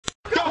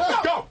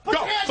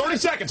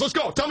seconds. Let's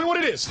go. Tell me what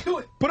it is. Do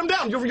it. Put him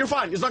down. You're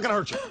fine. It's not going to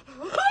hurt you.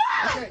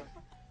 Okay.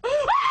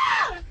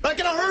 Not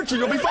going to hurt you.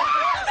 You'll be fine.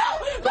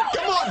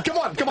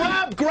 Come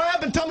on.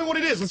 Grab, and tell me what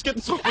it is. Let's get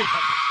this over with.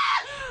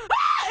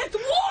 It's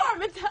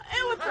warm. It's warm.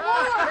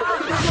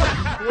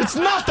 It's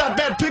not that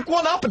bad. Pick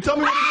one up and tell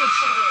me what it is.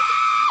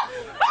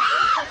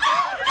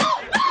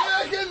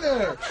 Get in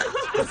there.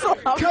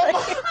 Come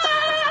on.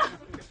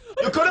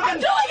 You could have been. I'm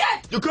doing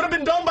it. You could have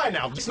been done by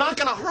now. It's not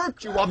going to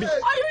hurt you. Are you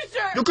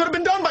sure? You could have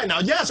been done by now.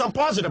 Yes, I'm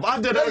positive.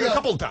 I've done it a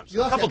couple of times.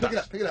 You A couple of pick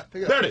times. it up.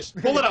 There it is.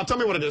 Pull it out. Tell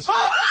me what it is.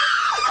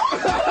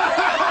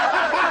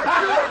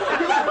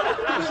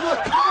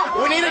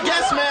 We need a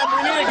guess, man.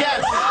 We need a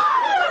guess.